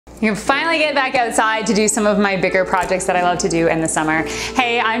You can finally get back outside to do some of my bigger projects that I love to do in the summer.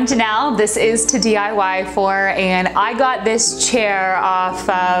 Hey, I'm Janelle, this is toDIYfor, and I got this chair off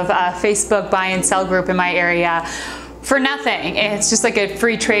of a Facebook buy and sell group in my area for nothing. It's just like a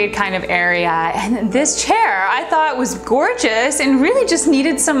free trade kind of area. And this chair I thought was gorgeous and really just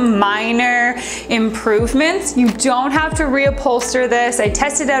needed some minor improvements. You don't have to reupholster this. I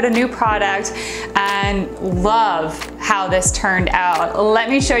tested out a new product and love how this turned out.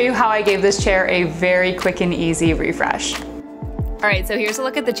 Let me show you how I gave this chair a very quick and easy refresh. All right, so here's a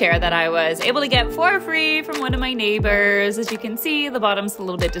look at the chair that I was able to get for free from one of my neighbors. As you can see, the bottom's a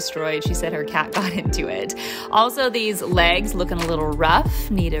little bit destroyed. She said her cat got into it. Also, these legs looking a little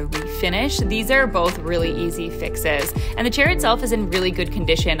rough, need a refinish. These are both really easy fixes. And the chair itself is in really good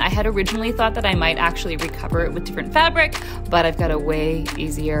condition. I had originally thought that I might actually recover it with different fabric, but I've got a way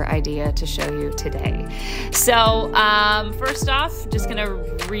easier idea to show you today. So first off, just gonna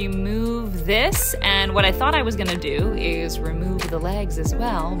remove this. And what I thought I was gonna do is remove the legs as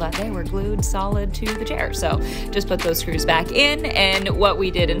well, but they were glued solid to the chair. So just put those screws back in, and what we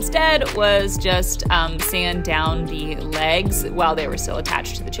did instead was just sand down the legs while they were still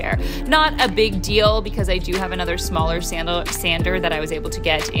attached to the chair. Not a big deal because I do have another smaller sander that I was able to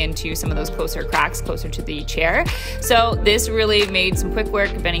get into some of those closer cracks closer to the chair. So this really made some quick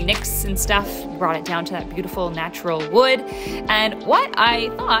work of any nicks and stuff, brought it down to that beautiful natural wood. And what I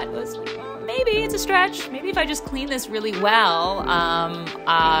thought was, maybe it's a stretch. Maybe if I just clean this really well,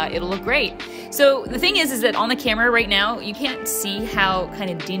 it'll look great. So the thing is that on the camera right now, you can't see how kind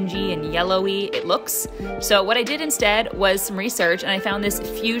of dingy and yellowy it looks. So what I did instead was some research, and I found this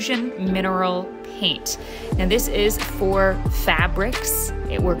Fusion Mineral paint. Now this is for fabrics.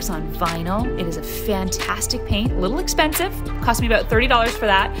 It works on vinyl. It is a fantastic paint, a little expensive, cost me about $30 for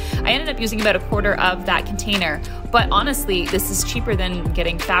that. I ended up using about a quarter of that container, but honestly, this is cheaper than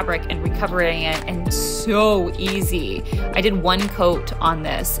getting fabric and recovering it, and so easy. I did one coat on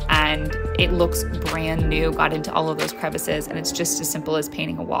this and it looks brand new, got into all of those crevices, and it's just as simple as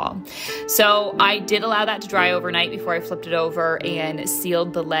painting a wall. So I did allow that to dry overnight before I flipped it over and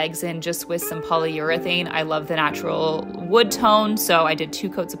sealed the legs in just with some polyurethane. I love the natural wood tone, so I did 2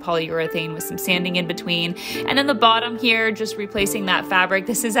 coats of polyurethane with some sanding in between. And then the bottom here, just replacing that fabric.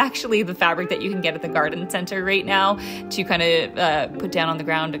 This is actually the fabric that you can get at the garden center right now to kind of put down on the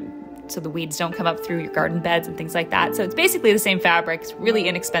ground so the weeds don't come up through your garden beds and things like that. So it's basically the same fabric. It's really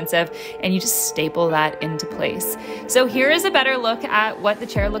inexpensive, and you just staple that into place. So here is a better look at what the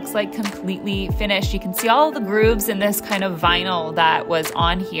chair looks like completely finished. You can see all the grooves in this kind of vinyl that was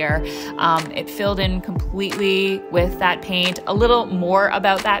on here. It filled in completely with that paint. A little more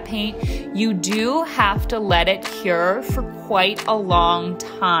about that paint. You do have to let it cure for quite a long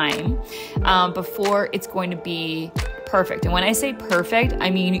time before it's going to be perfect. And when I say perfect, I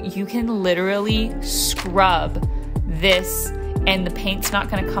mean you can literally scrub this and the paint's not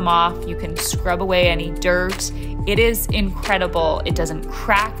going to come off. You can scrub away any dirt. It is incredible. It doesn't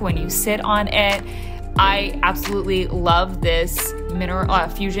crack when you sit on it. I absolutely love this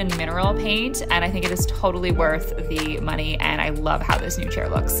Fusion Mineral paint, and I think it is totally worth the money, and I love how this new chair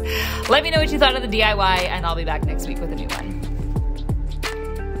looks. Let me know what you thought of the DIY, and I'll be back next week with a new one.